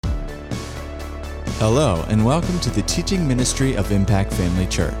Hello, and welcome to the teaching ministry of Impact Family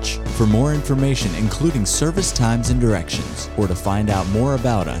Church. For more information, including service times and directions, or to find out more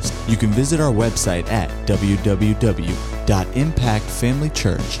about us, you can visit our website at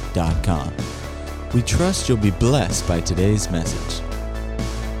www.impactfamilychurch.com. We trust you'll be blessed by today's message.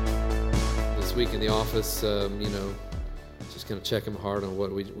 This week in the office, just kind of checking hard on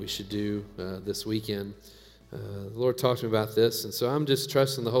what we should do this weekend. The Lord talked to me about this, and so I'm just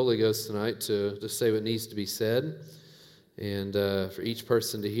trusting the Holy Ghost tonight to say what needs to be said, and for each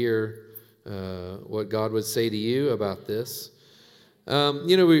person to hear what God would say to you about this.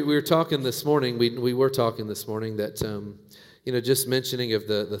 We were talking this morning. We were talking this morning that just mentioning of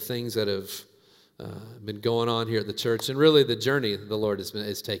the things that have been going on here at the church, and really the journey the Lord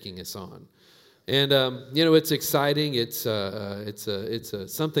is taking us on. And it's exciting. It's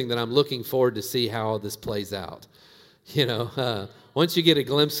something that I'm looking forward to see how this plays out. Once you get a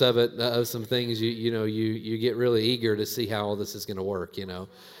glimpse of it, of some things, you get really eager to see how all this is going to work. And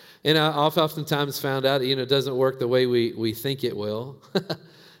I've oftentimes found out, it doesn't work the way we think it will,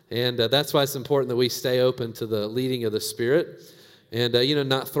 and that's why it's important that we stay open to the leading of the Spirit, and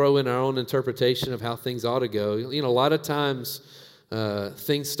not throw in our own interpretation of how things ought to go. A lot of times.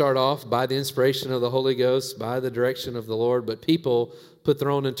 Things start off by the inspiration of the Holy Ghost, by the direction of the Lord, but people put their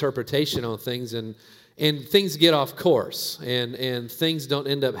own interpretation on things, and things get off course, and things don't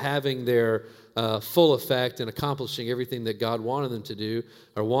end up having their full effect and accomplishing everything that God wanted them to do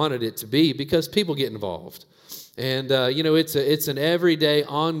or wanted it to be, because people get involved. And it's an everyday,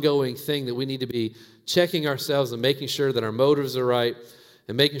 ongoing thing that we need to be checking ourselves and making sure that our motives are right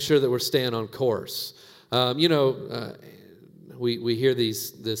and making sure that we're staying on course. We hear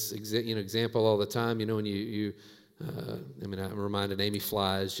this example all the time, when I'm reminded Amy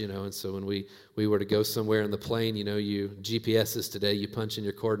flies, and so when we were to go somewhere in the plane, GPSs today, you punch in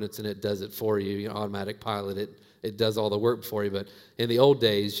your coordinates and it does it for you, automatic pilot, it does all the work for you. But in the old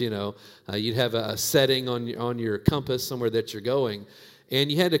days, you'd have a setting on your compass somewhere that you're going,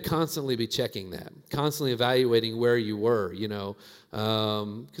 and you had to constantly be checking that, constantly evaluating where you were,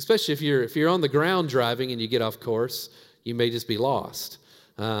 especially if you're on the ground driving and you get off course. You may just be lost.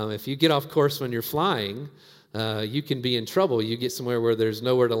 If you get off course when you're flying, you can be in trouble. You get somewhere where there's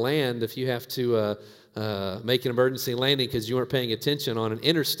nowhere to land. If you have to make an emergency landing because you weren't paying attention on an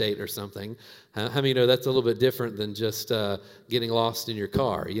interstate or something, how many know that's a little bit different than just getting lost in your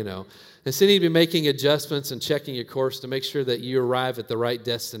car, And so you need to be making adjustments and checking your course to make sure that you arrive at the right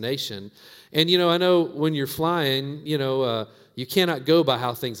destination. And, I know when you're flying, you cannot go by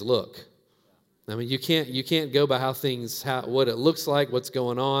how things look. You can't go by what it looks like, what's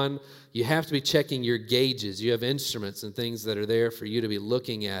going on. You have to be checking your gauges. You have instruments and things that are there for you to be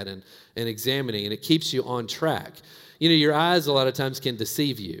looking at and examining, and it keeps you on track. Your eyes a lot of times can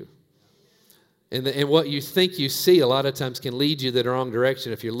deceive you. And what you think you see a lot of times can lead you the wrong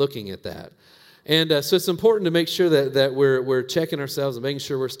direction if you're looking at that. And so it's important to make sure that we're checking ourselves and making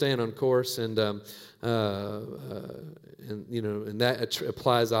sure we're staying on course, and that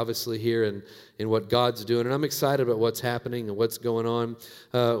applies obviously here in what God's doing. And I'm excited about what's happening and what's going on.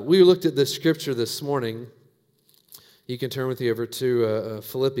 We looked at this scripture this morning. You can turn with me over to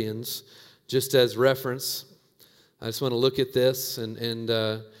Philippians, just as reference. I just want to look at this, and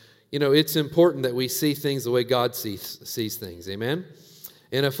it's important that we see things the way God sees things. Amen?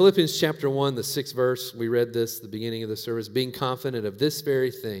 In Philippians chapter 1, the 6th verse, we read this at the beginning of the service, being confident of this very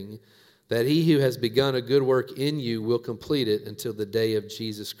thing, that he who has begun a good work in you will complete it until the day of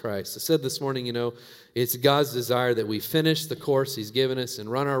Jesus Christ. I said this morning, it's God's desire that we finish the course he's given us and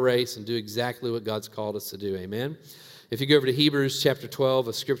run our race and do exactly what God's called us to do. Amen? If you go over to Hebrews chapter 12,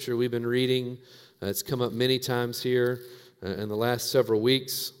 a scripture we've been reading, it's come up many times here in the last several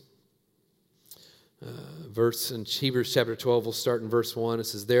weeks. Verse in Hebrews chapter 12, we'll start in verse 1. It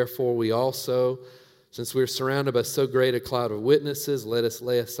says, therefore we also, since we are surrounded by so great a cloud of witnesses, let us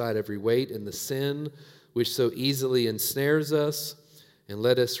lay aside every weight and the sin which so easily ensnares us, and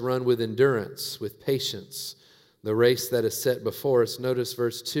let us run with endurance, with patience, the race that is set before us. Notice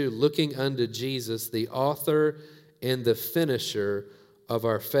verse 2, looking unto Jesus, the author and the finisher of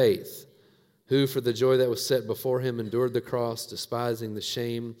our faith, who for the joy that was set before him endured the cross, despising the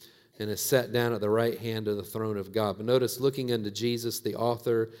shame, and is sat down at the right hand of the throne of God. But notice, looking unto Jesus, the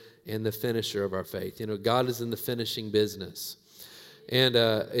author and the finisher of our faith. God is in the finishing business. And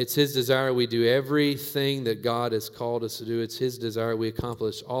it's his desire we do everything that God has called us to do. It's his desire we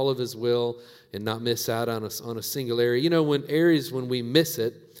accomplish all of his will and not miss out on a single area. When we miss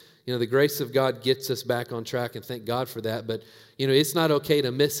it, the grace of God gets us back on track, and thank God for that. But, it's not okay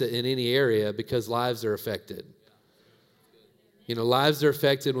to miss it in any area because lives are affected. lives are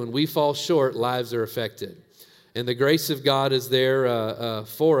affected. When we fall short, lives are affected. And the grace of God is there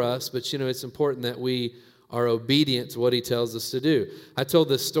for us, but, it's important that we are obedient to what he tells us to do. I told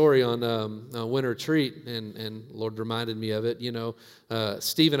this story on Winter Retreat, and Lord reminded me of it.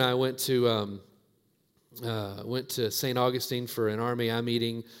 Steve and I went to St. Augustine for an RMAI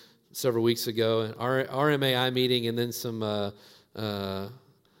meeting several weeks ago, an RMAI meeting, and then some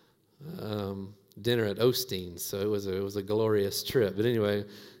dinner at Osteen's. So it was a glorious trip. But anyway,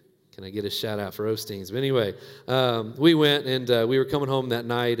 can I get a shout out for Osteen's? But anyway, we went, and we were coming home that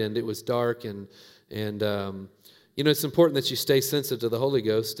night, and it was dark, and it's important that you stay sensitive to the Holy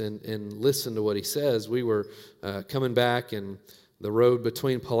Ghost and listen to what he says. We were coming back, and the road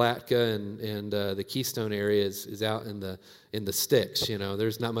between Palatka and the Keystone area is out in the sticks.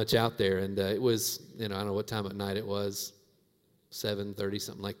 There's not much out there, and it was, I don't know what time at night it was, 7:30,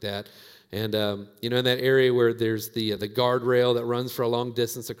 something like that. And in that area where there's the guardrail that runs for a long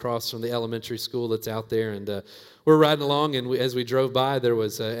distance across from the elementary school that's out there, and we're riding along, and as we drove by, there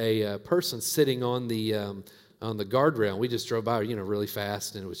was a person sitting on the guardrail. We just drove by, really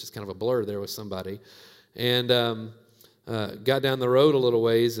fast, and it was just kind of a blur. There was somebody, and got down the road a little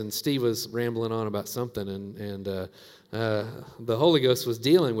ways, and Steve was rambling on about something, and the Holy Ghost was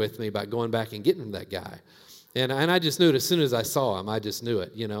dealing with me about going back and getting that guy. And I just knew it as soon as I saw him. I just knew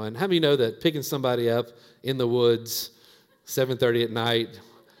it, And how many know that picking somebody up in the woods, 7:30 at night,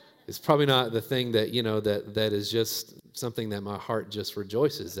 is probably not the thing that, that is just something that my heart just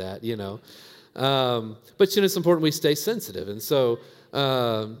rejoices at, But, it's important we stay sensitive. And so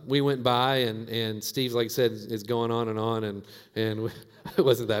we went by, and Steve, like I said, is going on, and it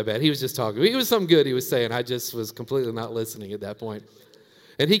wasn't that bad. He was just talking. It was something good he was saying. I just was completely not listening at that point.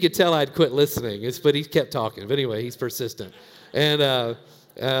 And he could tell I'd quit listening, but he kept talking. But anyway, he's persistent. And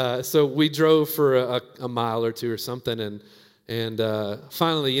so we drove for a mile or two or something, and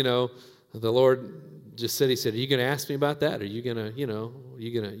finally, the Lord just said, he said, "Are you going to ask me about that? Are you going to, you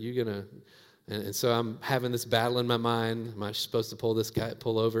going to?" And so I'm having this battle in my mind. Am I supposed to pull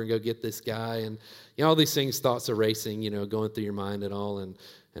over and go get this guy? And all these things, thoughts are racing, going through your mind and all. And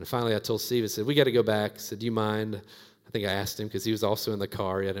finally, I told Steve, I said, "We got to go back." I said, "Do you mind?" I think I asked him because he was also in the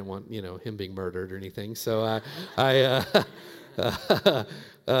car. I didn't want, him being murdered or anything. So so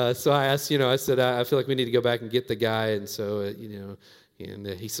I asked, I said, "I feel like we need to go back and get the guy." And so, and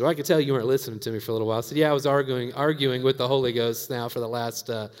he said, "Well, I could tell you weren't listening to me for a little while." I said, "Yeah, I was arguing with the Holy Ghost now for the last,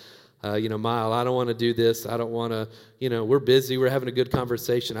 mile. I don't want to do this. I don't want to, we're busy. We're having a good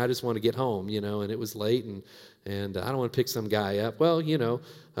conversation. I just want to get home, and it was late, and I don't want to pick some guy up." Well,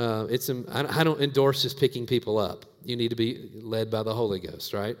 I don't endorse just picking people up. You need to be led by the Holy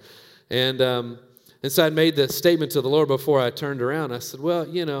Ghost, right? And so I made the statement to the Lord before I turned around. I said, "Well,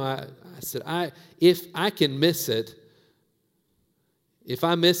 I said, if I can miss it, if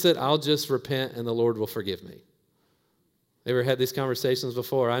I miss it, I'll just repent and the Lord will forgive me." Ever had these conversations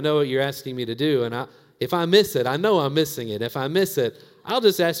before? I know what you're asking me to do, and if I miss it, I know I'm missing it. If I miss it, I'll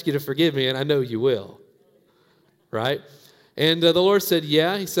just ask you to forgive me, and I know you will, right? And the Lord said,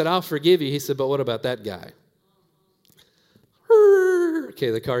 "Yeah." He said, "I'll forgive you." He said, "But what about that guy?" Okay,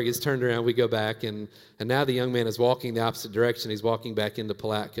 the car gets turned around. We go back, and now the young man is walking the opposite direction. He's walking back into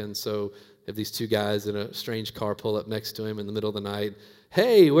Palatka, and so have these two guys in a strange car pull up next to him in the middle of the night.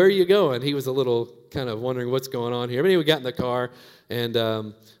 "Hey, where are you going?" He was a little kind of wondering what's going on here. But anyway, we got in the car, and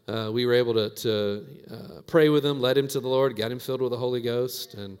we were able to pray with him, led him to the Lord, got him filled with the Holy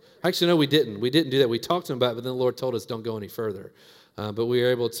Ghost. And actually, no, we didn't. We didn't do that. We talked to him about it, but then the Lord told us don't go any further. But we were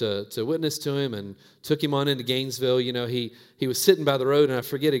able to witness to him and took him on into Gainesville. He was sitting by the road, and I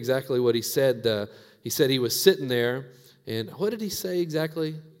forget exactly what he said. He said he was sitting there, and what did he say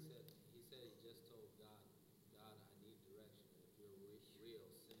exactly?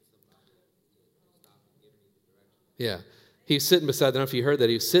 Yeah. He was sitting beside, I don't know if you heard that,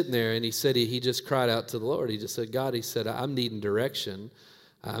 he was sitting there, and he said he just cried out to the Lord. He just said, "God," he said, "I'm needing direction.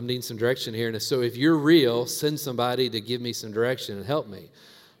 I'm needing some direction here. And so if you're real, send somebody to give me some direction and help me."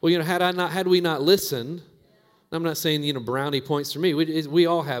 Well, had we not listened, I'm not saying, brownie points for me. We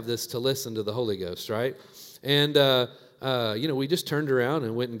all have this to listen to the Holy Ghost, right? And, we just turned around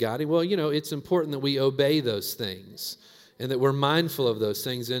and went and got him. Well, it's important that we obey those things and that we're mindful of those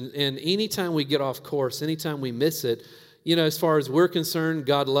things. And anytime we get off course, anytime we miss it, as far as we're concerned,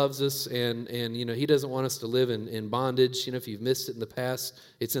 God loves us, and He doesn't want us to live in bondage. If you've missed it in the past,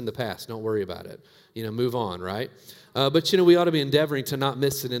 it's in the past. Don't worry about it. move on, right? But we ought to be endeavoring to not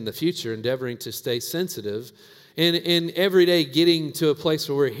miss it in the future, endeavoring to stay sensitive, and every day getting to a place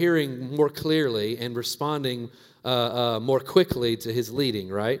where we're hearing more clearly and responding more quickly to his leading,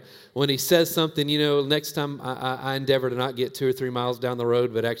 right? When he says something, next time I endeavor to not get 2 or 3 miles down the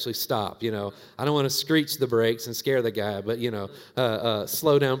road, but actually stop. I don't want to screech the brakes and scare the guy, but,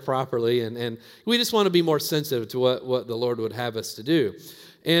 slow down properly. And we just want to be more sensitive to what the Lord would have us to do.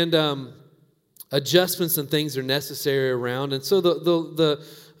 And adjustments and things are necessary around. And so the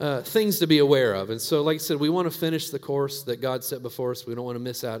things to be aware of. And so, like I said, we want to finish the course that God set before us. We don't want to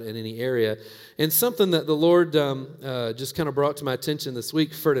miss out in any area. And something that the Lord just kind of brought to my attention this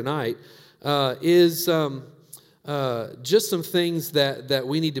week for tonight is just some things that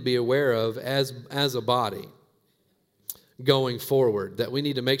we need to be aware of as a body going forward, that we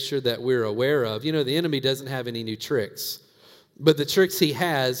need to make sure that we're aware of. The enemy doesn't have any new tricks. But the tricks he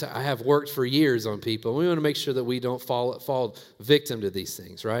has, I have worked for years on people. We want to make sure that we don't fall victim to these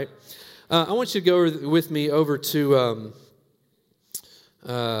things, right? I want you to go with me over to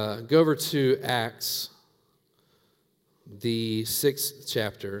Acts, the 6th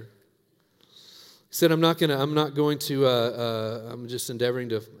chapter. He said, I'm just endeavoring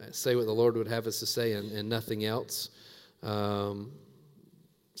to say what the Lord would have us to say and nothing else.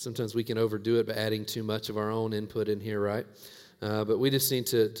 Sometimes we can overdo it by adding too much of our own input in here, right? But we just need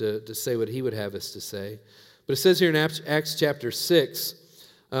to say what he would have us to say. But it says here in Acts chapter 6,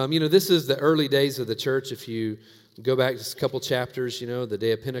 this is the early days of the church. If you go back just a couple chapters, the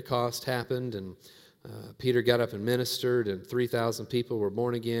day of Pentecost happened, and Peter got up and ministered, and 3,000 people were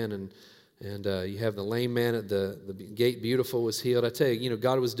born again, and you have the lame man at the gate, beautiful, was healed. I tell you,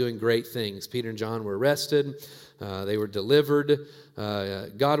 God was doing great things. Peter and John were arrested. They were delivered.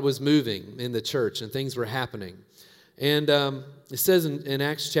 God was moving in the church, and things were happening. And it says in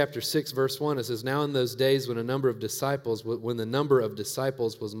Acts chapter 6, verse 1, it says, now in those days when the number of disciples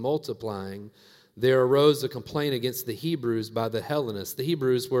was multiplying, there arose a complaint against the Hebrews by the Hellenists. The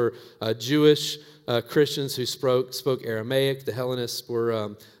Hebrews were Jewish Christians who spoke Aramaic. The Hellenists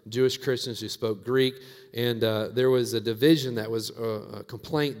were Jewish Christians who spoke Greek. And there was a division that was a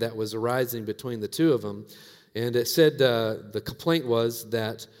complaint that was arising between the two of them. And it said the complaint was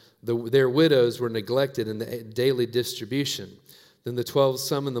that their widows were neglected in the daily distribution. Then the 12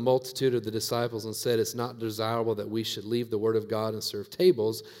 summoned the multitude of the disciples and said, it's not desirable that we should leave the word of God and serve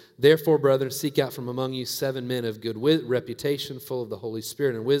tables. Therefore, brethren, seek out from among you 7 men of good reputation, full of the Holy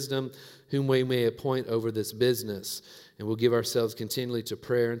Spirit and wisdom, whom we may appoint over this business. And we'll give ourselves continually to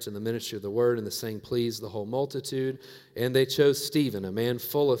prayer and to the ministry of the word. And the saying pleased the whole multitude. And they chose Stephen, a man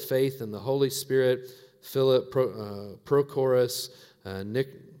full of faith and the Holy Spirit, Philip, Prochorus,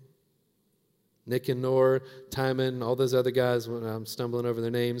 Nicanor, Timon, all those other guys, when I'm stumbling over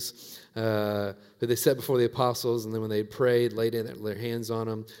their names, who they set before the apostles, and then when they prayed, laid their hands on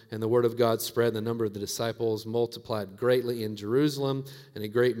them, and the word of God spread. The number of the disciples multiplied greatly in Jerusalem, and a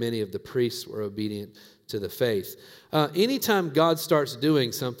great many of the priests were obedient to the faith. Anytime God starts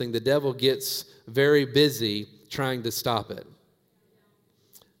doing something, the devil gets very busy trying to stop it.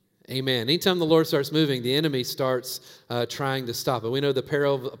 Amen. Anytime the Lord starts moving, the enemy starts trying to stop it. We know the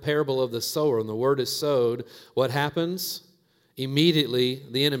parable of the sower. When the word is sowed, what happens? Immediately,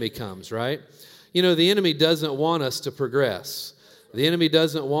 the enemy comes, right? The enemy doesn't want us to progress. The enemy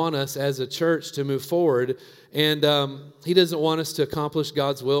doesn't want us as a church to move forward. And he doesn't want us to accomplish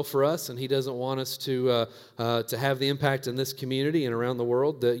God's will for us, and he doesn't want us to have the impact in this community and around the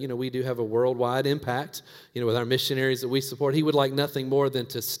world. That we do have a worldwide impact, with our missionaries that we support. He would like nothing more than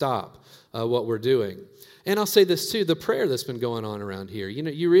to stop what we're doing. And I'll say this too: the prayer that's been going on around here.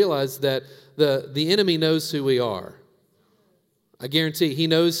 You realize that the enemy knows who we are. I guarantee he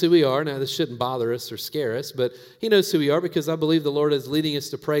knows who we are. Now, this shouldn't bother us or scare us, but he knows who we are, because I believe the Lord is leading us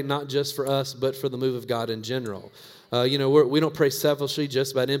to pray not just for us, but for the move of God in general. We don't pray selfishly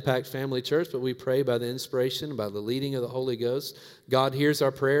just about Impact Family Church, but we pray by the inspiration, by the leading of the Holy Ghost. God hears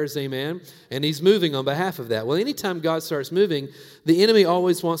our prayers, amen, and he's moving on behalf of that. Well, anytime God starts moving, the enemy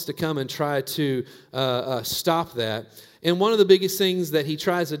always wants to come and try to stop that. And one of the biggest things that he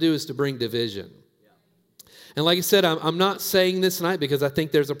tries to do is to bring division. And like I said, I'm not saying this tonight because I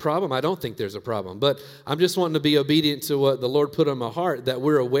think there's a problem. I don't think there's a problem. But I'm just wanting to be obedient to what the Lord put on my heart, that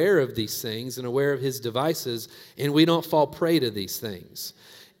we're aware of these things and aware of his devices, and we don't fall prey to these things.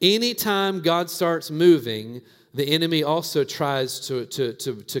 Anytime God starts moving, the enemy also tries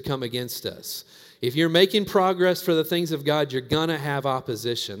to come against us. If you're making progress for the things of God, you're going to have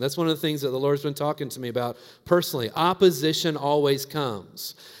opposition. That's one of the things that the Lord's been talking to me about personally. Opposition always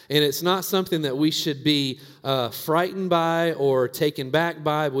comes. And it's not something that we should be frightened by or taken back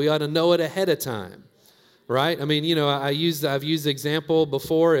by. We ought to know it ahead of time. Right? I mean, you know, I've used the example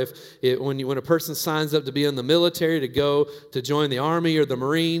before. When a person signs up to be in the military, to go to join the Army or the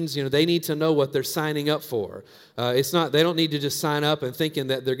Marines, you know, they need to know what they're signing up for. They don't need to just sign up and thinking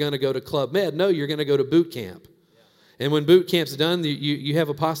that they're going to go to Club Med. No, you're going to go to boot camp. And when boot camp's done, you have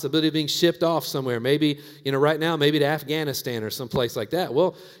a possibility of being shipped off somewhere. Maybe, you know, right now, maybe to Afghanistan or someplace like that.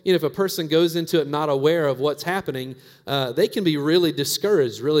 Well, you know, if a person goes into it not aware of what's happening, they can be really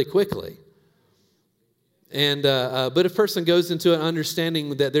discouraged really quickly. And but if a person goes into it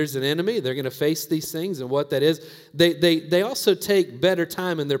understanding that there's an enemy, they're going to face these things and what that is, they also take better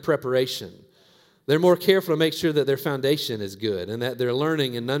time in their preparation. They're more careful to make sure that their foundation is good and that they're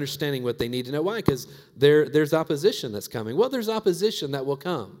learning and understanding what they need to know. Why? Because there's opposition that's coming. Well, there's opposition that will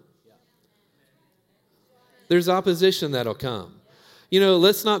come. There's opposition that'll come. You know,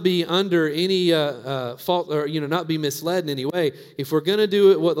 let's not be under any fault or, you know, not be misled in any way. If we're going to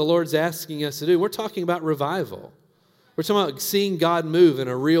do what the Lord's asking us to do, we're talking about revival. We're talking about seeing God move in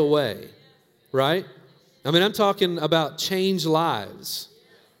a real way, right? I mean, I'm talking about changed lives,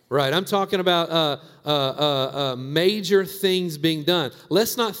 right? I'm talking about major things being done.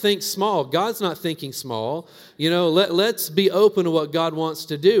 Let's not think small. God's not thinking small. You know, let's be open to what God wants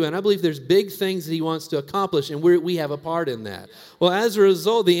to do. And I believe there's big things that He wants to accomplish, and we have a part in that. Well, as a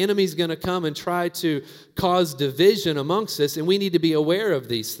result, the enemy's going to come and try to cause division amongst us, and we need to be aware of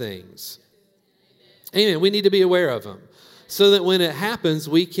these things. Amen. We need to be aware of them, so that when it happens,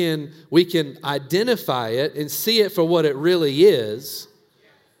 we can identify it and see it for what it really is,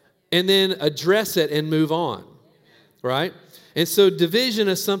 and then address it and move on, right? And so division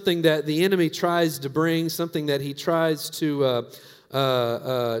is something that the enemy tries to bring, something that he tries to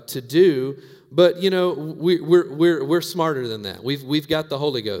do. But, you know, we're smarter than that. We've got the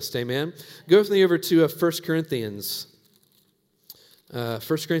Holy Ghost, amen? Go with me over to 1 Corinthians. 1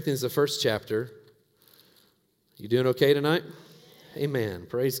 Corinthians, the first chapter. You doing okay tonight? Amen.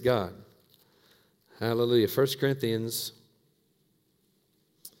 Praise God. Hallelujah. 1 Corinthians.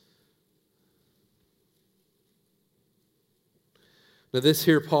 Now, this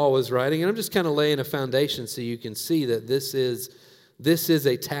here Paul was writing, and I'm just kind of laying a foundation so you can see that this is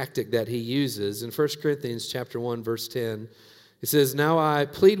a tactic that he uses. In 1 Corinthians chapter 1, verse 10, it says, "Now I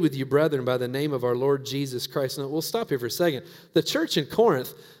plead with you, brethren, by the name of our Lord Jesus Christ." Now, we'll stop here for a second. The church in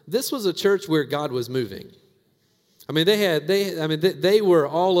Corinth, this was a church where God was moving. I mean, they were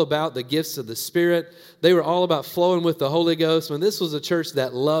all about the gifts of the Spirit. They were all about flowing with the Holy Ghost. I mean, this was a church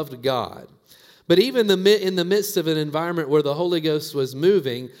that loved God. But even in the midst of an environment where the Holy Ghost was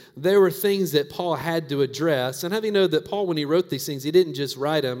moving, there were things that Paul had to address. And how do you know that Paul, when he wrote these things, he didn't just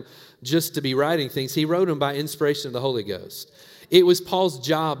write them just to be writing things. He wrote them by inspiration of the Holy Ghost. It was Paul's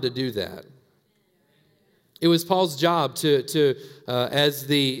job to do that. It was Paul's job to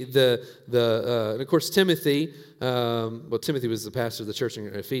and of course Timothy. Timothy was the pastor of the church in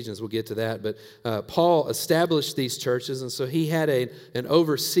Ephesians. We'll get to that. But Paul established these churches, and so he had an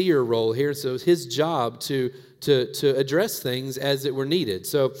overseer role here. So it was his job to address things as it were needed.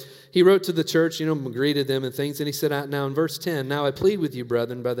 So he wrote to the church, greeted them and things. And he said, now in verse 10, "Now I plead with you,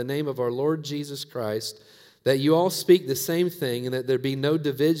 brethren, by the name of our Lord Jesus Christ, that you all speak the same thing, and that there be no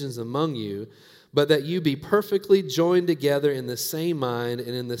divisions among you, but that you be perfectly joined together in the same mind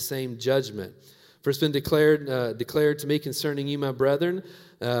and in the same judgment. For it's been declared to me concerning you, my brethren,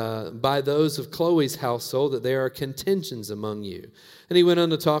 by those of Chloe's household, that there are contentions among you." And he went on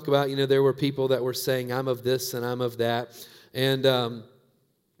to talk about, there were people that were saying, "I'm of this and I'm of that." And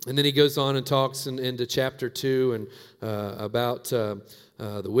then he goes on and talks into chapter 2 and about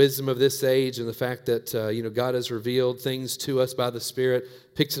the wisdom of this age and the fact that God has revealed things to us by the Spirit.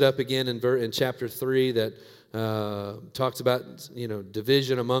 Picks it up again in chapter 3 that talks about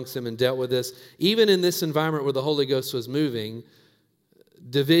division amongst them and dealt with this. Even in this environment where the Holy Ghost was moving,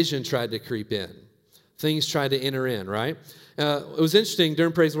 division tried to creep in. Things tried to enter in, right? It was interesting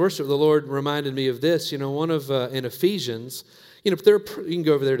during praise and worship. The Lord reminded me of this. In Ephesians. You can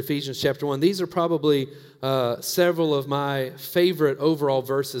go over there to Ephesians chapter 1. These are probably several of my favorite overall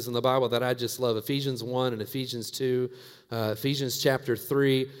verses in the Bible that I just love. Ephesians 1 and Ephesians 2, Ephesians chapter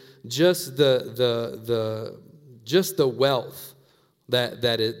 3. Just the wealth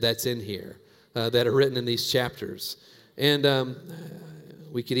that's in here that are written in these chapters. And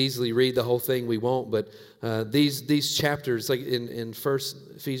we could easily read the whole thing. We won't, but these chapters, like in 1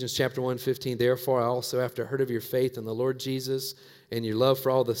 Ephesians chapter 1, 15, "Therefore I also, after I heard of your faith in the Lord Jesus and your love for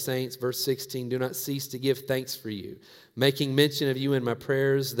all the saints. Verse 16, do not cease to give thanks for you, making mention of you in my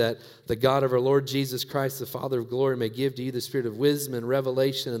prayers, that the God of our Lord Jesus Christ, the Father of glory, may give to you the spirit of wisdom and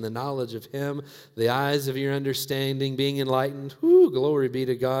revelation and the knowledge of him, the eyes of your understanding being enlightened. Glory be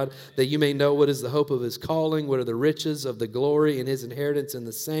to God, that you may know what is the hope of his calling, what are the riches of the glory in his inheritance in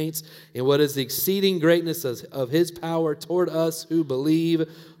the saints, and what is the exceeding greatness of his power toward us who believe,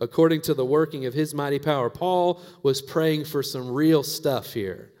 according to the working of his mighty power. Paul was praying for some real stuff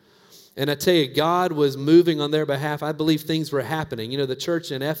here. And I tell you, God was moving on their behalf. I believe things were happening. You know, the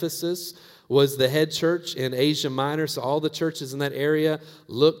church in Ephesus was the head church in Asia Minor, so all the churches in that area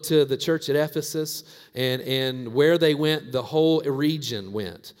looked to the church at Ephesus, and where they went, the whole region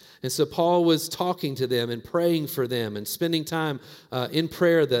went. And so Paul was talking to them and praying for them and spending time in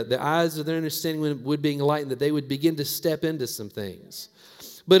prayer that the eyes of their understanding would be enlightened, that they would begin to step into some things.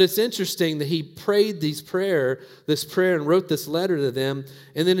 But it's interesting that he prayed this prayer and wrote this letter to them.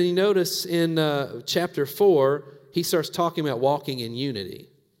 And then you notice in chapter 4, he starts talking about walking in unity.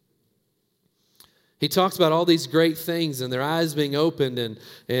 He talks about all these great things and their eyes being opened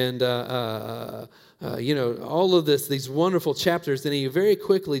and all of these wonderful chapters. Then he very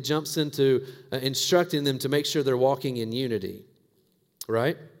quickly jumps into instructing them to make sure they're walking in unity,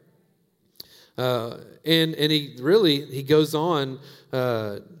 right? And he goes on,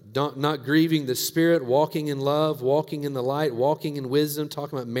 not grieving the Spirit, walking in love, walking in the light, walking in wisdom,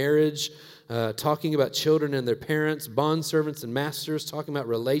 talking about marriage, talking about children and their parents, bondservants and masters, talking about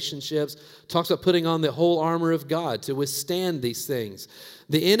relationships, talks about putting on the whole armor of God to withstand these things.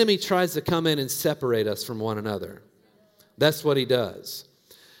 The enemy tries to come in and separate us from one another. That's what he does.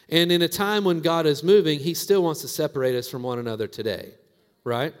 And in a time when God is moving, he still wants to separate us from one another today,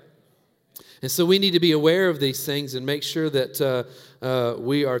 right? And so we need to be aware of these things and make sure that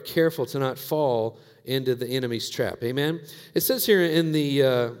we are careful to not fall into the enemy's trap. Amen? It says here in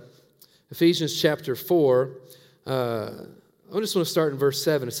the Ephesians chapter 4, I just want to start in verse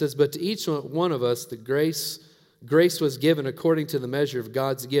 7. It says, but to each one of us the grace was given according to the measure of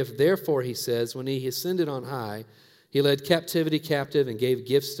God's gift. Therefore, he says, when he ascended on high, he led captivity captive and gave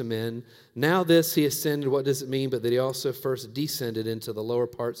gifts to men. Now this he ascended, what does it mean? But that he also first descended into the lower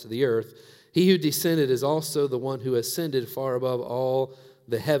parts of the earth. He who descended is also the one who ascended far above all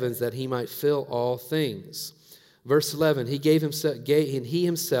the heavens, that he might fill all things. Verse 11, he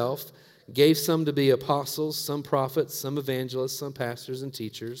himself gave some to be apostles, some prophets, some evangelists, some pastors and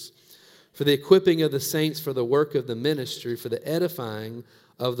teachers, for the equipping of the saints, for the work of the ministry, for the edifying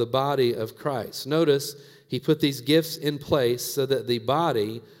of the body of Christ. Notice, he put these gifts in place so that the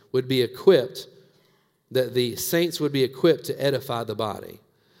body would be equipped, that the saints would be equipped to edify the body.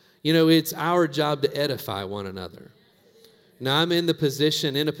 You know, it's our job to edify one another. Now, I'm in a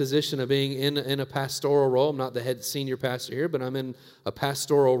position of being in a pastoral role. I'm not the head senior pastor here, but I'm in a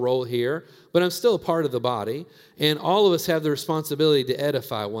pastoral role here. But I'm still a part of the body. And all of us have the responsibility to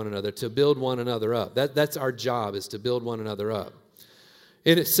edify one another, to build one another up. That's our job, is to build one another up.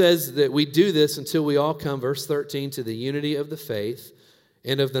 And it says that we do this until we all come, verse 13, to the unity of the faith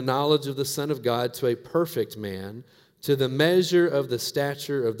and of the knowledge of the Son of God, to a perfect man, to the measure of the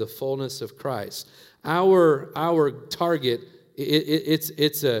stature of the fullness of Christ. Our target,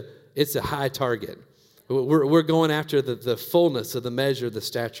 it's a high target. We're going after the fullness of the measure of the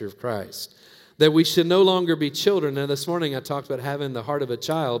stature of Christ. That we should no longer be children. Now, this morning I talked about having the heart of a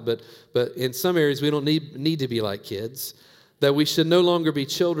child, but in some areas we don't need to be like kids. That we should no longer be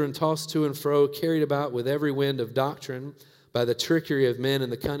children tossed to and fro, carried about with every wind of doctrine, by the trickery of men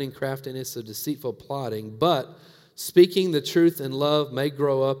and the cunning craftiness of deceitful plotting, but speaking the truth in love may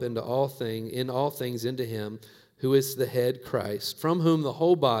grow up in all things into him who is the head, Christ, from whom the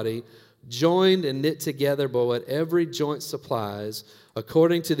whole body, joined and knit together by what every joint supplies,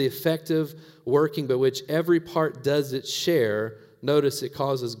 according to the effective working by which every part does its share, notice it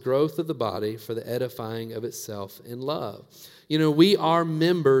causes growth of the body for the edifying of itself in love. You know, we are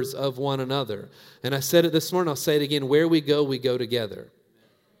members of one another. And I said it this morning, I'll say it again, where we go together.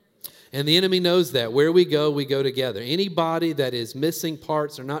 And the enemy knows that. Where we go together. Any body that is missing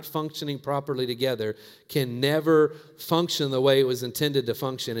parts or not functioning properly together can never function the way it was intended to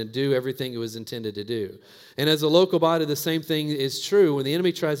function and do everything it was intended to do. And as a local body, the same thing is true. When the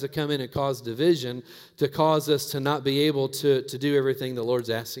enemy tries to come in and cause division, to cause us to not be able to do everything the Lord's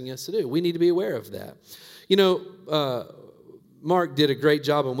asking us to do. We need to be aware of that. You know, Mark did a great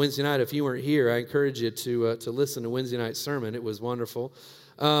job on Wednesday night. If you weren't here, I encourage you to listen to Wednesday night's sermon. It was wonderful.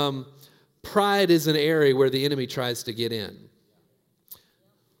 Pride is an area where the enemy tries to get in.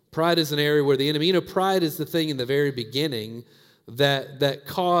 Pride is an area where the enemy, pride is the thing in the very beginning that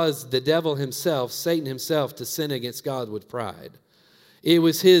caused the devil himself, Satan himself, to sin against God with pride. It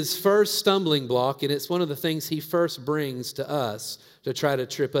was his first stumbling block, and it's one of the things he first brings to us to try to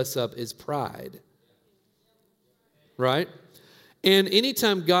trip us up is pride. Right? And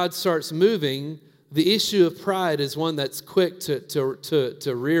anytime God starts moving, the issue of pride is one that's quick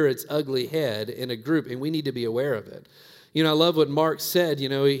to rear its ugly head in a group, and we need to be aware of it. You know, I love what Mark said. You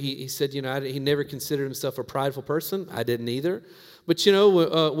know, he said, you know, he never considered himself a prideful person. I didn't either. But, you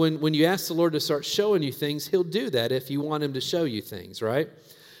know, when you ask the Lord to start showing you things, he'll do that if you want him to show you things, right?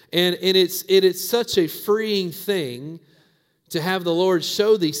 And it is such a freeing thing to have the Lord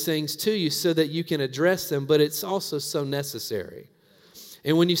show these things to you so that you can address them, but it's also so necessary.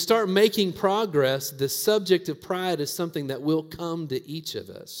 And when you start making progress, the subject of pride is something that will come to each of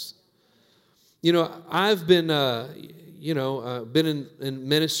us. You know, I've been, been in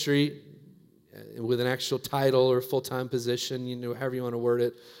ministry with an actual title or full-time position, you know, however you want to word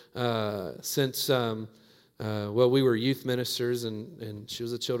it, since, we were youth ministers, and she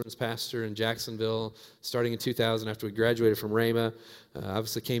was a children's pastor in Jacksonville, starting in 2000 after we graduated from Rhema.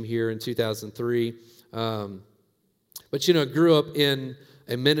 Obviously came here in 2003. But, you know, grew up in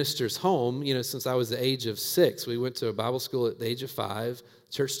a minister's home, you know, since I was the age of 6. We went to a Bible school at the age of 5.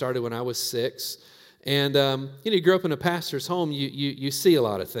 Church started when I was 6. And, you grew up in a pastor's home, you see a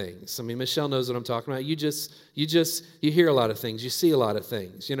lot of things. I mean, Michelle knows what I'm talking about. You hear a lot of things. You see a lot of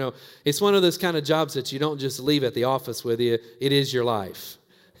things. You know, it's one of those kind of jobs that you don't just leave at the office with you. It is your life.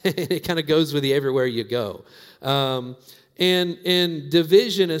 It kind of goes with you everywhere you go. And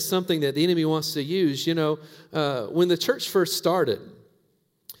division is something that the enemy wants to use. You know, when the church first started,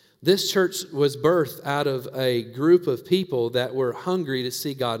 this church was birthed out of a group of people that were hungry to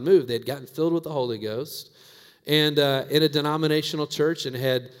see God move. They had gotten filled with the Holy Ghost and in a denominational church, and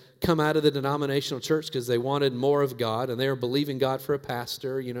had come out of the denominational church because they wanted more of God, and they were believing God for a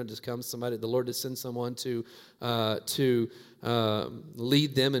pastor, you know, just come somebody, the Lord to send someone to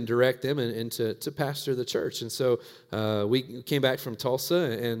lead them and direct them and to pastor the church. And so we came back from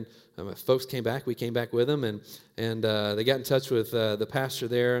Tulsa, and folks came back. We came back with them, and they got in touch with the pastor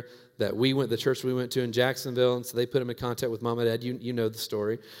there the church we went to in Jacksonville, and so they put him in contact with Mom and Dad. You know the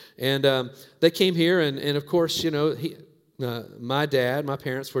story. And they came here, and of course, you know, my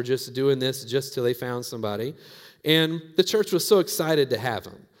parents were just doing this just till they found somebody. And the church was so excited to have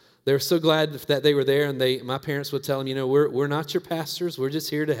them. They were so glad that they were there, and my parents would tell them, you know, we're not your pastors. We're just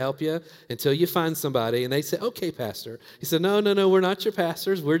here to help you until you find somebody. And they said, okay, pastor. He said, no, we're not your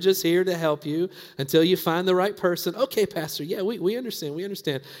pastors. We're just here to help you until you find the right person. Okay, pastor, yeah, we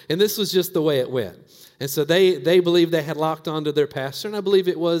understand. And this was just the way it went. And so they believed they had locked onto their pastor, and I believe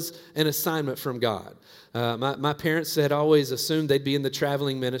it was an assignment from God. My parents had always assumed they'd be in the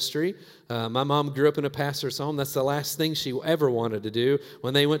traveling ministry. My mom grew up in a pastor's home. That's the last thing she ever wanted to do.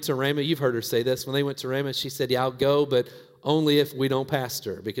 When they went to Rhema, you've heard her say this, when they went to Rhema, she said, yeah, I'll go, but only if we don't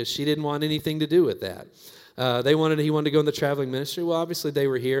pastor, because she didn't want anything to do with that. He wanted to go in the traveling ministry. Well, obviously they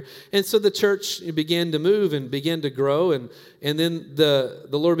were here. And so the church began to move and began to grow. And then the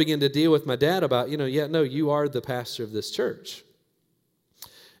Lord began to deal with my dad about, you are the pastor of this church.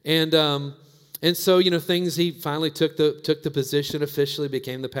 And so, he finally took the position, officially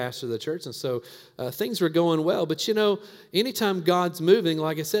became the pastor of the church. And so things were going well. But, anytime God's moving,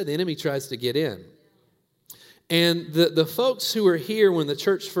 like I said, the enemy tries to get in. And the folks who were here when the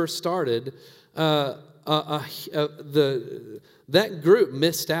church first started, that group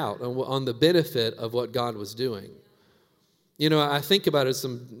missed out on the benefit of what God was doing. I think about it,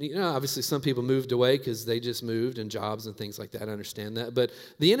 obviously some people moved away because they just moved and jobs and things like that. I understand that. But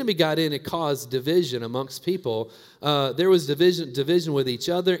the enemy got in. It caused division amongst people. There was division with each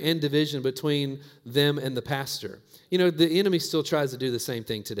other and division between them and the pastor. The enemy still tries to do the same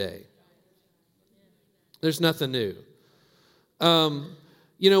thing today. There's nothing new.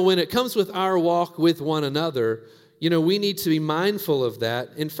 When it comes with our walk with one another, we need to be mindful of that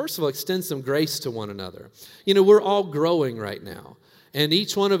and, first of all, extend some grace to one another. We're all growing right now. And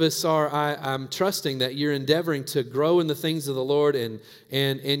each one of us I'm trusting that you're endeavoring to grow in the things of the Lord, and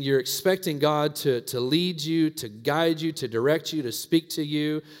you're expecting God to lead you, to guide you, to direct you, to speak to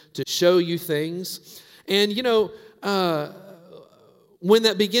you, to show you things. And, when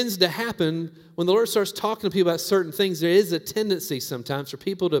that begins to happen, when the Lord starts talking to people about certain things, there is a tendency sometimes for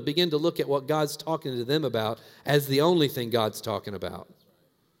people to begin to look at what God's talking to them about as the only thing God's talking about.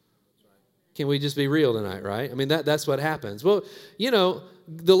 Can we just be real tonight, right? I mean, that's what happens. Well,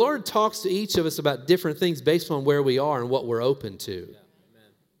 the Lord talks to each of us about different things based on where we are and what we're open to,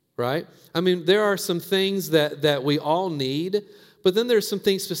 right? I mean, there are some things that we all need, But then there's some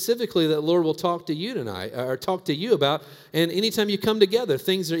things specifically that the Lord will talk to you tonight, or talk to you about. And anytime you come together,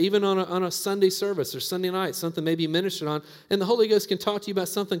 things are even on a Sunday service or Sunday night, something may be ministered on, and the Holy Ghost can talk to you about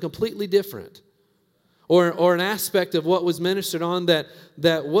something completely different. Or an aspect of what was ministered on that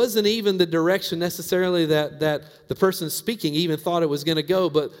wasn't even the direction necessarily that the person speaking even thought it was going to go,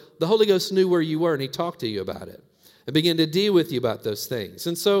 but the Holy Ghost knew where you were, and He talked to you about it and began to deal with you about those things.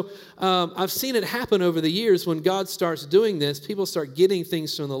 And so I've seen it happen over the years when God starts doing this. People start getting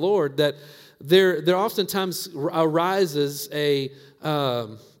things from the Lord that there oftentimes arises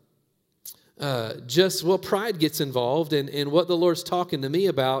pride gets involved, and what the Lord's talking to me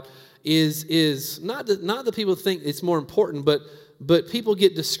about is not that people think it's more important, but people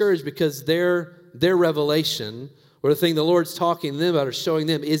get discouraged because their revelation or the thing the Lord's talking to them about or showing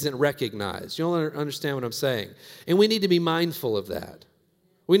them isn't recognized. You all understand what I'm saying? And we need to be mindful of that.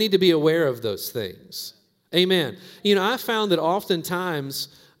 We need to be aware of those things. Amen. I found that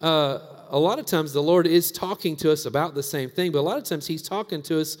oftentimes, a lot of times the Lord is talking to us about the same thing, but a lot of times He's talking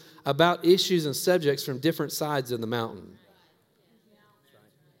to us about issues and subjects from different sides of the mountain.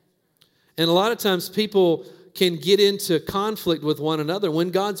 And a lot of times people can get into conflict with one another when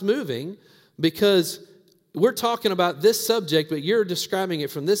God's moving, because we're talking about this subject, but you're describing it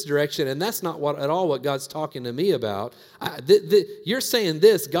from this direction, and that's not at all what God's talking to me about. You're saying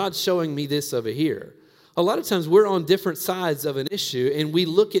this, God's showing me this over here. A lot of times we're on different sides of an issue, and we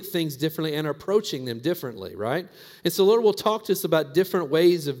look at things differently and are approaching them differently, right? And so the Lord will talk to us about different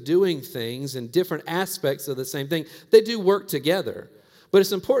ways of doing things and different aspects of the same thing. They do work together. But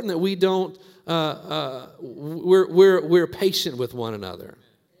it's important that we don't, we're patient with one another.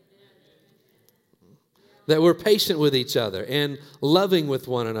 That we're patient with each other and loving with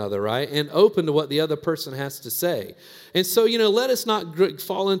one another, right? And open to what the other person has to say. And so, let us not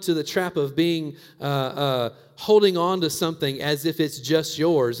fall into the trap of being, holding on to something as if it's just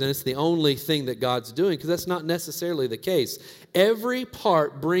yours and it's the only thing that God's doing, because that's not necessarily the case. Every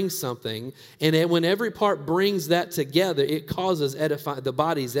part brings something, and when every part brings that together, it causes the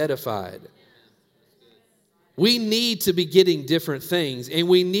body's edified. We need to be getting different things, and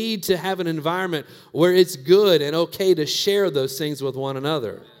we need to have an environment where it's good and okay to share those things with one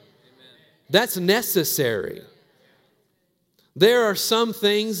another. That's necessary. There are some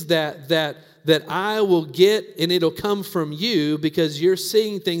things that I will get, and it'll come from you because you're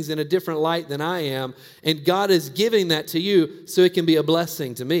seeing things in a different light than I am, and God is giving that to you so it can be a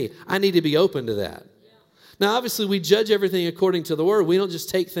blessing to me. I need to be open to that. Now, obviously, we judge everything according to the Word. We don't just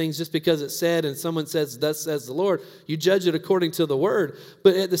take things just because it's said and someone says, thus says the Lord. You judge it according to the Word.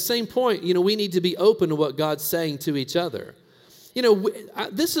 But at the same point, we need to be open to what God's saying to each other.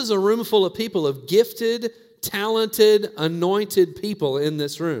 This is a room full of people, of gifted, talented, anointed people in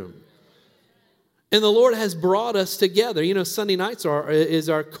this room. And the Lord has brought us together. Sunday nights is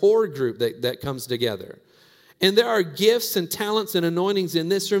our core group that comes together. And there are gifts and talents and anointings in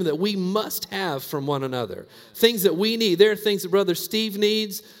this room that we must have from one another. Things that we need. There are things that Brother Steve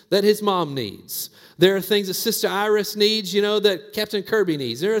needs that his mom needs. There are things that Sister Iris needs, that Captain Kirby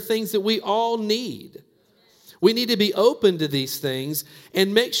needs. There are things that we all need. We need to be open to these things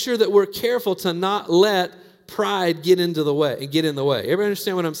and make sure that we're careful to not let pride get in the way. Everybody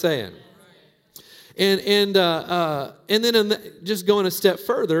understand what I'm saying? And then just going a step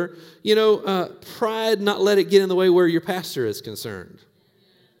further, pride, not let it get in the way where your pastor is concerned.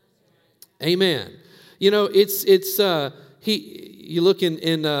 Amen. You look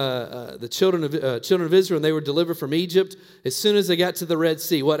in the children of Israel, and they were delivered from Egypt. As soon as they got to the Red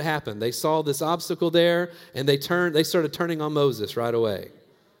Sea, what happened? They saw this obstacle there, and they started turning on Moses right away.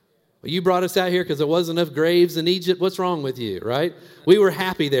 Well, you brought us out here because there wasn't enough graves in Egypt. What's wrong with you, right? We were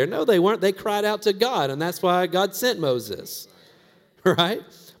happy there. No, they weren't. They cried out to God, and that's why God sent Moses, right?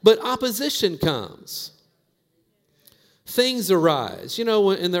 But opposition comes. Things arise. In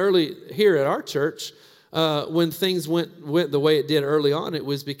the here at our church, when things went the way it did early on, it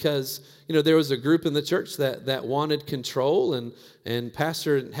was because, there was a group in the church that wanted control, and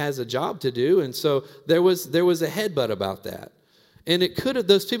pastor has a job to do, and so there was a headbutt about that. And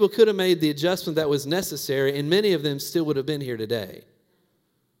those people could have made the adjustment that was necessary, and many of them still would have been here today.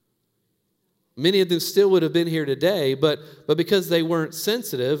 Many of them still would have been here today, but because they weren't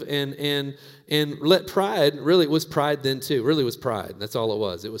sensitive and let pride, really it was pride then too, really it was pride. That's all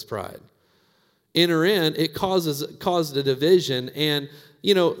it was pride. Enter in, it caused a division, and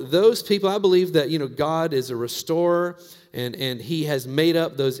those people, I believe that God is a restorer, and He has made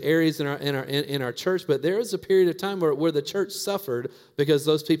up those areas in our church. But there was a period of time where the church suffered because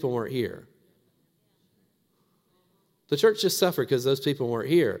those people weren't here. The church just suffered because those people weren't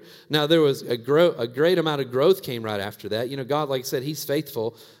here. Now, there was a great amount of growth came right after that. God, like I said, He's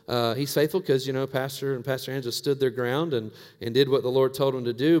faithful. He's faithful because, Pastor and Pastor Angela stood their ground and did what the Lord told them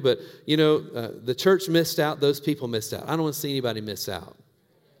to do. But, the church missed out. Those people missed out. I don't want to see anybody miss out.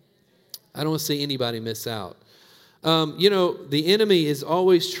 I don't want to see anybody miss out. The enemy is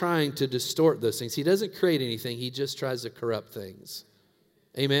always trying to distort those things. He doesn't create anything. He just tries to corrupt things.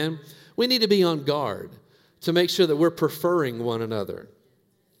 Amen? We need to be on guard to make sure that we're preferring one another,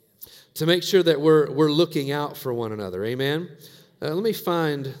 to make sure that we're looking out for one another. Amen? Let me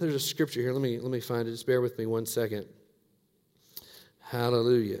find, there's a scripture here. Let me find it. Just bear with me one second.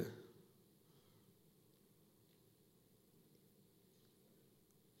 Hallelujah.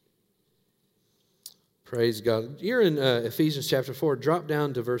 Praise God. You're in Ephesians chapter 4. Drop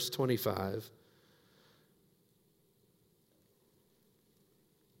down to verse 25.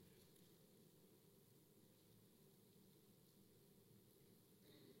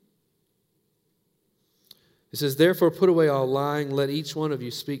 It says, therefore put away all lying. Let each one of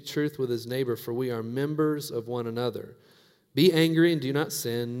you speak truth with his neighbor, for we are members of one another. Be angry and do not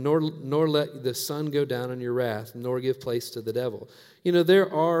sin, nor let the sun go down on your wrath, nor give place to the devil.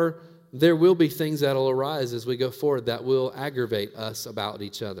 There will be things that will arise as we go forward that will aggravate us about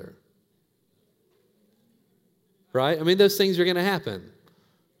each other. Right? I mean, those things are going to happen.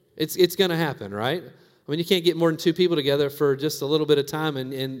 It's going to happen, right? I mean, you can't get more than two people together for just a little bit of time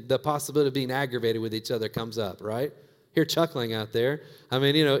and the possibility of being aggravated with each other comes up, right? You're chuckling out there. I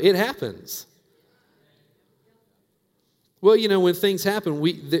mean, it happens. Well, when things happen,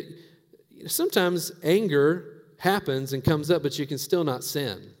 sometimes anger happens and comes up, but you can still not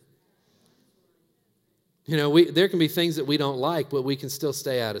sin. There can be things that we don't like, but we can still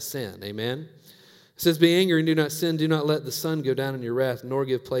stay out of sin. Amen? It says, be angry and do not sin. Do not let the sun go down in your wrath, nor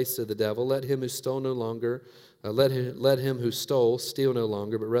give place to the devil. Let him who stole no longer, let him who stole steal no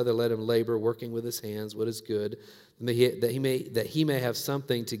longer, but rather let him labor, working with his hands what is good, that he may have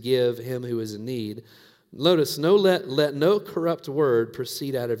something to give him who is in need. Notice, let no corrupt word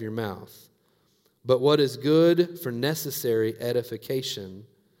proceed out of your mouth, but what is good for necessary edification,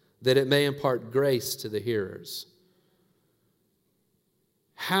 that it may impart grace to the hearers.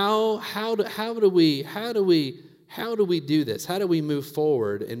 How do we do this? How do we move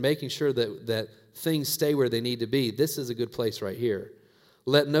forward in making sure that things stay where they need to be? This is a good place right here.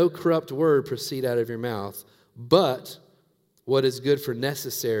 Let no corrupt word proceed out of your mouth, but what is good for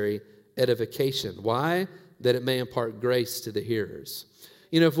necessary edification. Why? That it may impart grace to the hearers.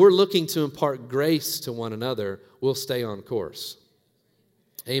 If we're looking to impart grace to one another, we'll stay on course.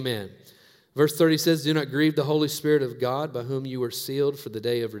 Amen. Verse 30 says, do not grieve the Holy Spirit of God, by whom you were sealed for the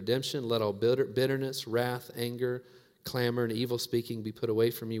day of redemption. Let all bitterness, wrath, anger, clamor, and evil speaking be put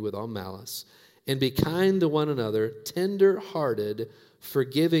away from you with all malice. And be kind to one another, tender-hearted,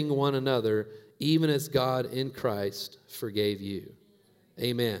 forgiving one another, even as God in Christ forgave you.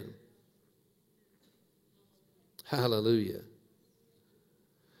 Amen. Hallelujah.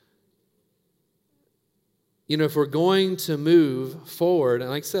 If we're going to move forward, and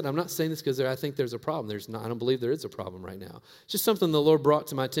like I said, I'm not saying this because I think there's a problem. I don't believe there is a problem right now. It's just something the Lord brought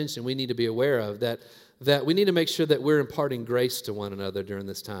to my attention we need to be aware of, that we need to make sure that we're imparting grace to one another during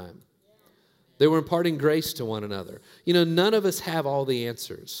this time. That we're imparting grace to one another. None of us have all the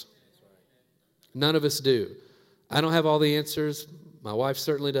answers. None of us do. I don't have all the answers. My wife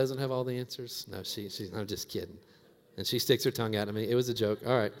certainly doesn't have all the answers. No, I'm just kidding. And she sticks her tongue out at me. It was a joke.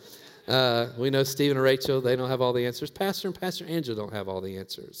 All right. We know Stephen and Rachel, they don't have all the answers. Pastor and Pastor Angela don't have all the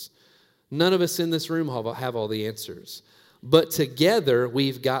answers. None of us in this room have all the answers. But together,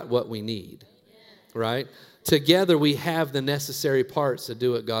 we've got what we need, right? Together, we have the necessary parts to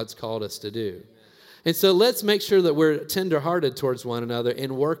do what God's called us to do. And so let's make sure that we're tenderhearted towards one another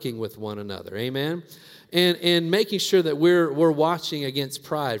and working with one another, amen? And making sure that we're watching against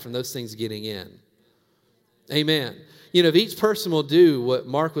pride from those things getting in. Amen. If each person will do what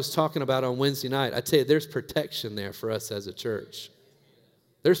Mark was talking about on Wednesday night, I tell you, there's protection there for us as a church.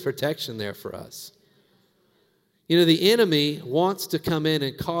 There's protection there for us. The enemy wants to come in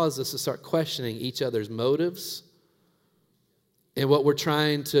and cause us to start questioning each other's motives and what we're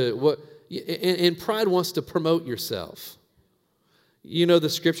trying to, and pride wants to promote yourself. The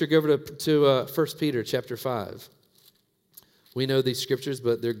scripture, go over to 1 Peter chapter 5. We know these scriptures,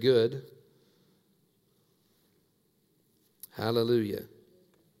 but they're good. Hallelujah.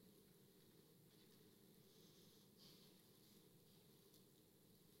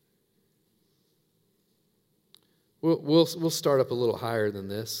 We'll start up a little higher than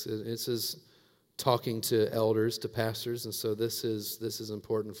this. This is talking to elders, to pastors, and so this is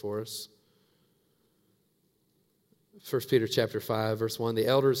important for us. 1 Peter chapter 5, verse 1, the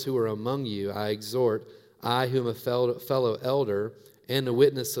elders who are among you, I exhort, I who am a fellow elder and a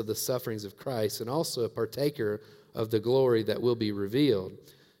witness of the sufferings of Christ, and also a partaker of the glory that will be revealed.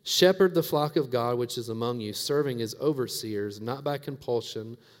 Shepherd the flock of God which is among you, serving as overseers, not by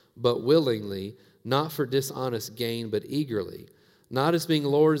compulsion, but willingly, not for dishonest gain, but eagerly, not as being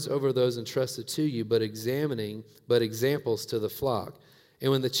lords over those entrusted to you, but examples to the flock.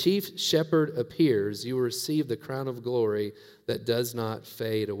 And when the chief shepherd appears, you will receive the crown of glory that does not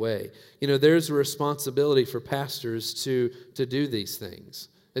fade away. You know, there's a responsibility for pastors to do these things.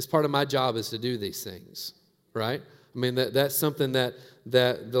 It's part of my job is to do these things, right? I mean, that's something that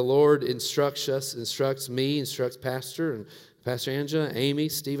the Lord instructs us, instructs me, instructs Pastor and Pastor Angela, Amy,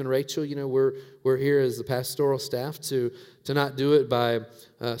 Steve, and Rachel. You know, we're here as the pastoral staff to not do it by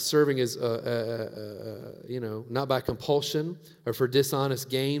serving as, not by compulsion or for dishonest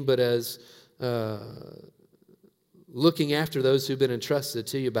gain, but as looking after those who've been entrusted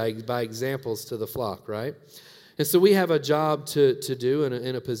to you by examples to the flock, right? And so we have a job to do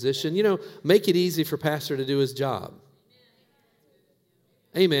in a position. You know, make it easy for Pastor to do his job.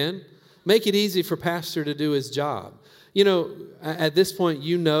 Amen. Make it easy for Pastor to do his job. You know, at this point,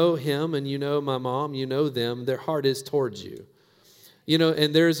 you know him and you know my mom, you know them. Their heart is towards you. You know,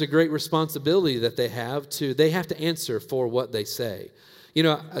 and there's a great responsibility that they have to answer for what they say. You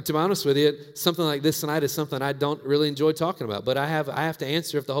know, to be honest with you, something like this tonight is something I don't really enjoy talking about, but I have to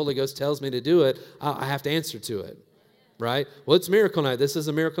answer if the Holy Ghost tells me to do it. I have to answer to it, right? Well, it's Miracle Night. This is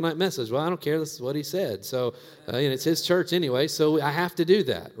a Miracle Night message. Well, I don't care. This is what he said. So, it's his church anyway, so I have to do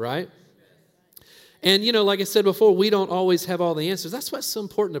that, right? And, you know, like I said before, we don't always have all the answers. That's why it's so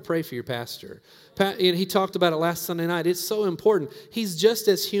important to pray for your pastor. He talked about it last Sunday night. It's so important. He's just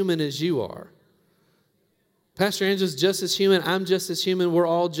as human as you are. Pastor Angela's just as human. I'm just as human. We're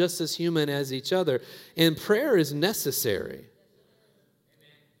all just as human as each other. And prayer is necessary.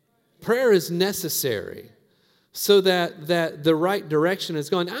 Prayer is necessary so that the right direction is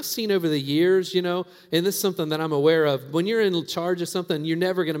going. I've seen over the years, you know, and this is something that I'm aware of. When you're in charge of something, you're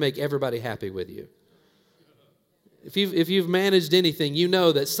never going to make everybody happy with you. If you've managed anything, you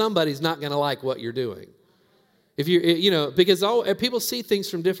know that somebody's not going to like what you're doing. If because people see things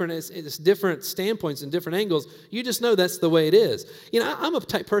from different standpoints and different angles, you just know that's the way it is. You know, I'm a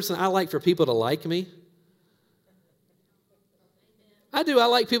type person, I like for people to like me. I do. I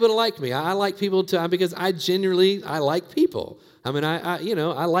like people to like me. I like people to, because I like people. I mean,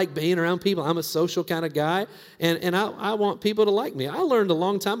 I like being around people. I'm a social kind of guy, and I want people to like me. I learned a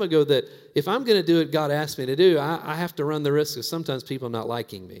long time ago that if I'm going to do what God asked me to do, I have to run the risk of sometimes people not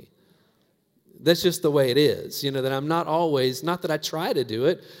liking me. That's just the way it is, you know, that I'm not always, not that I try to do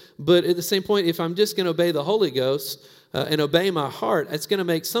it, but at the same point, if I'm just going to obey the Holy Ghost and obey my heart, it's going to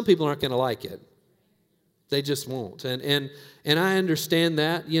make, some people aren't going to like it. They just won't. And I understand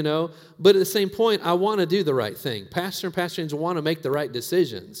that, you know, but at the same point, I want to do the right thing. Pastor and Pastor Angel want to make the right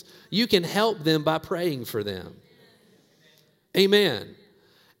decisions. You can help them by praying for them. Amen.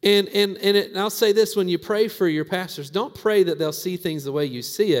 And I'll say this, when you pray for your pastors, don't pray that they'll see things the way you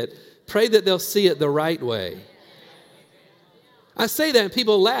see it. Pray that they'll see it the right way. I say that and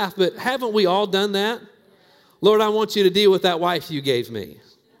people laugh, but haven't we all done that? Lord, I want you to deal with that wife you gave me.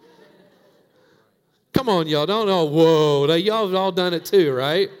 Come on, y'all. Don't know. Whoa. Y'all have all done it too,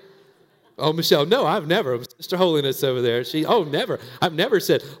 right? Oh, Michelle, no, I've never. Sister Holiness over there. Never. I've never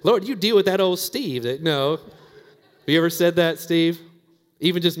said, Lord, you deal with that old Steve. No. Have you ever said that, Steve?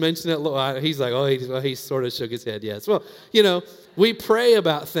 Even just mentioned it, he's like, he sort of shook his head, yes. Well, you know, we pray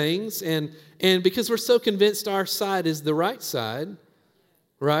about things, and because we're so convinced our side is the right side,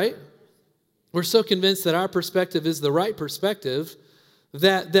 right? We're so convinced that our perspective is the right perspective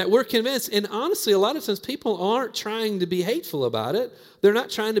that we're convinced. And honestly, a lot of times people aren't trying to be hateful about it. They're not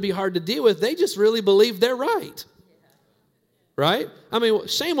trying to be hard to deal with. They just really believe they're right. Right? I mean,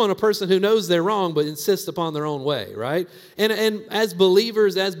 shame on a person who knows they're wrong but insists upon their own way, right? And as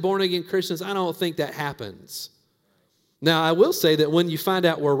believers, as born-again Christians, I don't think that happens. Now, I will say that when you find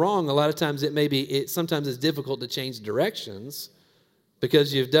out we're wrong, a lot of times sometimes it's difficult to change directions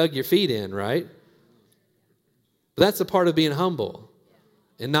because you've dug your feet in, right? But that's a part of being humble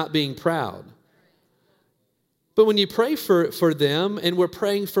and not being proud. But when you pray for them and we're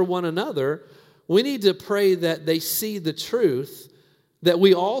praying for one another, we need to pray that they see the truth, that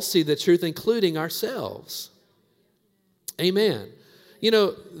we all see the truth, including ourselves. Amen. You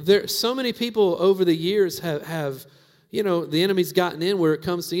know, so many people over the years have, you know, the enemy's gotten in where it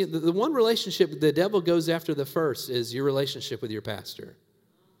comes to the one relationship the devil goes after the first is your relationship with your pastor.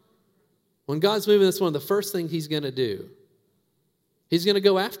 When God's moving, that's one of the first things he's going to do. He's going to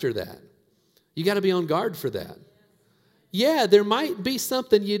go after that. You got to be on guard for that. Yeah, there might be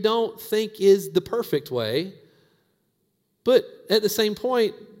something you don't think is the perfect way, but at the same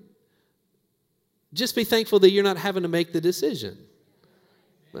point, just be thankful that you're not having to make the decision.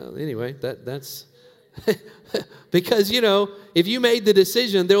 Well, anyway, that's because, if you made the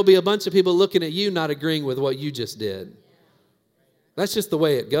decision, there'll be a bunch of people looking at you not agreeing with what you just did. That's just the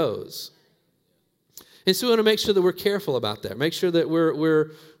way it goes. And so we want to make sure that we're careful about that. Make sure that we're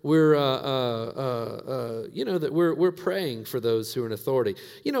praying for those who are in authority.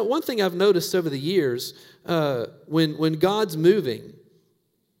 One thing I've noticed over the years, when God's moving,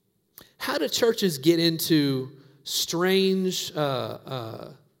 how do churches get into strange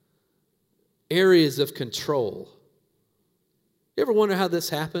areas of control? You ever wonder how this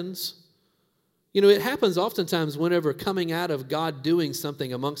happens? It happens oftentimes whenever coming out of God doing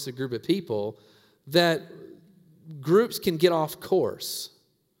something amongst a group of people, that groups can get off course,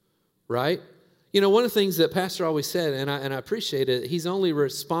 right? One of the things that Pastor always said, and I appreciate it, he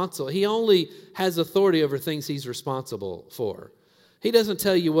only has authority over things he's responsible for. He doesn't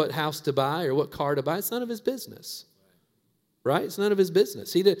tell you what house to buy or what car to buy. It's none of his business, right? It's none of his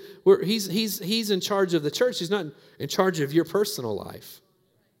business. He's in charge of the church. He's not in charge of your personal life,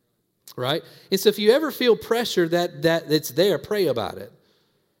 right? And so if you ever feel pressure that it's there, pray about it.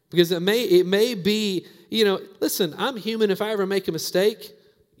 Because it may be, listen, I'm human. If I ever make a mistake,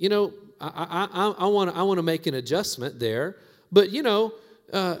 I want to make an adjustment there. But,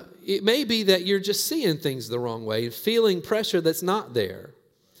 it may be that you're just seeing things the wrong way, feeling pressure that's not there.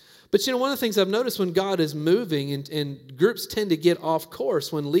 But, one of the things I've noticed when God is moving and groups tend to get off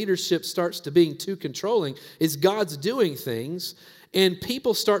course when leadership starts to being too controlling is God's doing things and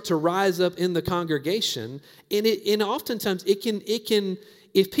people start to rise up in the congregation. And oftentimes it can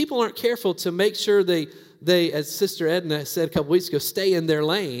if people aren't careful to make sure they, as Sister Edna said a couple weeks ago, stay in their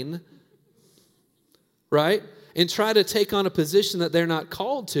lane, right? And try to take on a position that they're not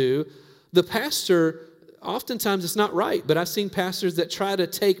called to, the pastor, oftentimes it's not right, but I've seen pastors that try to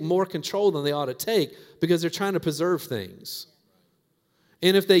take more control than they ought to take because they're trying to preserve things.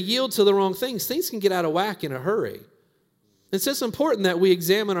 And if they yield to the wrong things can get out of whack in a hurry. And so it's important that we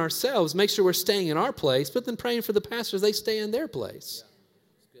examine ourselves, make sure we're staying in our place, but then praying for the pastors, they stay in their place.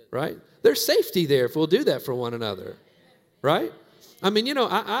 Right? There's safety there if we'll do that for one another. Right? I mean, dear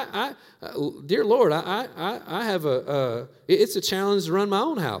Lord, I have it's a challenge to run my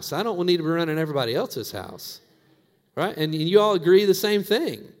own house. I don't need to be running everybody else's house. Right? And you all agree the same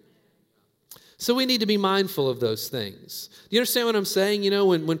thing. So we need to be mindful of those things. Do you understand what I'm saying?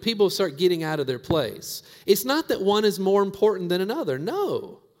 When people start getting out of their place, it's not that one is more important than another.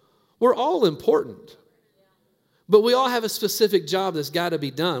 No. We're all important. But we all have a specific job that's got to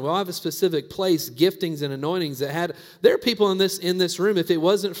be done. We all have a specific place, giftings and anointings there are people in this room, if it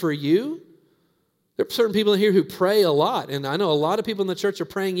wasn't for you, there are certain people in here who pray a lot. And I know a lot of people in the church are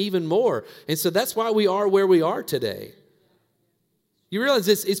praying even more. And so that's why we are where we are today. You realize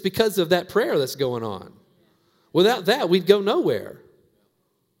it's because of that prayer that's going on. Without that, we'd go nowhere.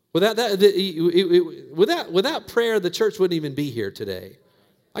 Without that, without prayer, the church wouldn't even be here today.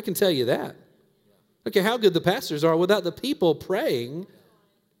 I can tell you that. Okay, how good the pastors are. Without the people praying,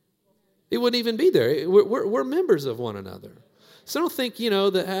 it wouldn't even be there. We're members of one another. So don't think,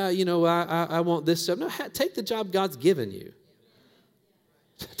 that, I want this stuff. No, take the job God's given you.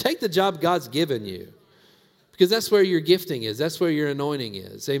 Take the job God's given you. Because that's where your gifting is. That's where your anointing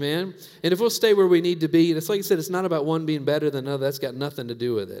is. Amen? And if we'll stay where we need to be, and it's like I said, it's not about one being better than another. That's got nothing to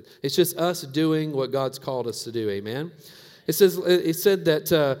do with it. It's just us doing what God's called us to do. Amen? It said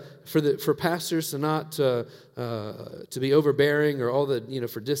that for pastors to not to be overbearing or all the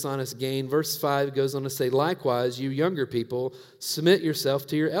for dishonest gain. Verse 5 goes on to say, likewise, you younger people, submit yourself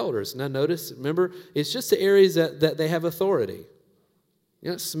to your elders. Now notice, remember, it's just the areas that they have authority.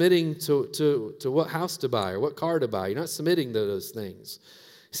 You're not submitting to what house to buy or what car to buy. You're not submitting to those things.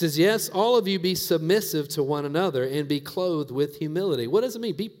 He says, yes, all of you be submissive to one another and be clothed with humility. What does it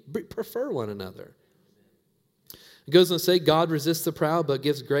mean? Prefer one another. It goes on to say, God resists the proud, but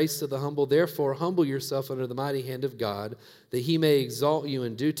gives grace to the humble. Therefore, humble yourself under the mighty hand of God, that he may exalt you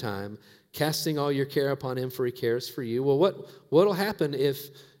in due time, casting all your care upon him, for he cares for you. Well, what'll happen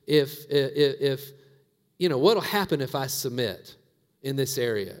if what'll happen if I submit in this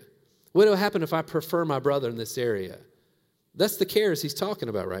area? What'll happen if I prefer my brother in this area? That's the cares he's talking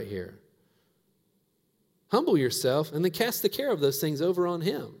about right here. Humble yourself and then cast the care of those things over on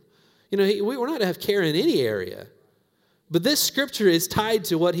him. We're not to have care in any area. But this scripture is tied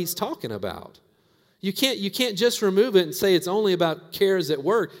to what he's talking about. You can't just remove it and say it's only about cares at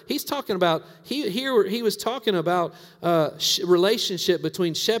work. He's talking about, he was talking about relationship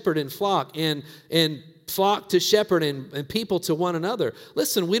between shepherd and flock and flock to shepherd and people to one another.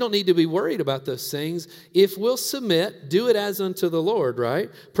 Listen, we don't need to be worried about those things. If we'll submit, do it as unto the Lord, right?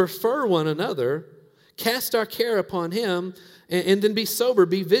 Prefer one another, cast our care upon him, and then be sober,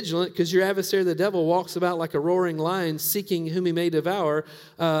 be vigilant, because your adversary, the devil, walks about like a roaring lion, seeking whom he may devour.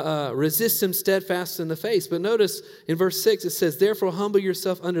 Resist him steadfast in the face. But notice in verse 6, it says, therefore humble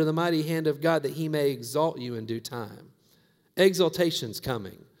yourself under the mighty hand of God, that he may exalt you in due time. Exaltation's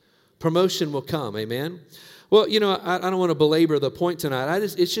coming. Promotion will come, amen? Well, I don't want to belabor the point tonight.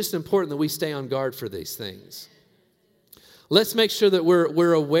 It's just important that we stay on guard for these things. Let's make sure that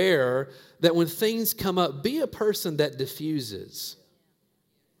we're aware that when things come up, be a person that diffuses,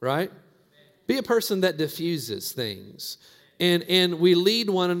 right? Be a person that diffuses things. And we lead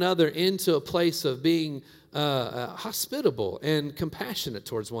one another into a place of being hospitable and compassionate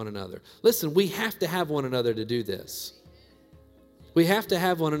towards one another. Listen, we have to have one another to do this. We have to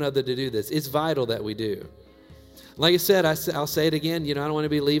have one another to do this. It's vital that we do. Like I said, I'll say it again. I don't want to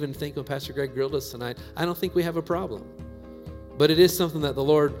be leaving and think when Pastor Greg grilled us tonight, I don't think we have a problem. But it is something that the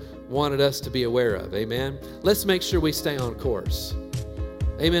Lord wanted us to be aware of. Amen. Let's make sure we stay on course.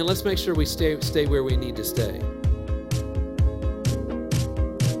 Amen. Let's make sure we stay where we need to stay.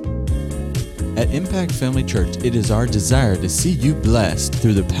 At Impact Family Church, it is our desire to see you blessed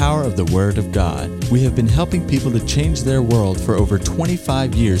through the power of the Word of God. We have been helping people to change their world for over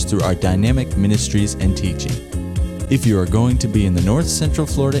 25 years through our dynamic ministries and teaching. If you are going to be in the North Central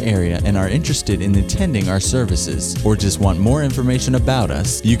Florida area and are interested in attending our services, or just want more information about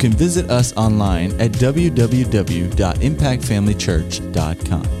us, you can visit us online at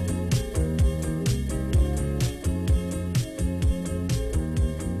www.impactfamilychurch.com.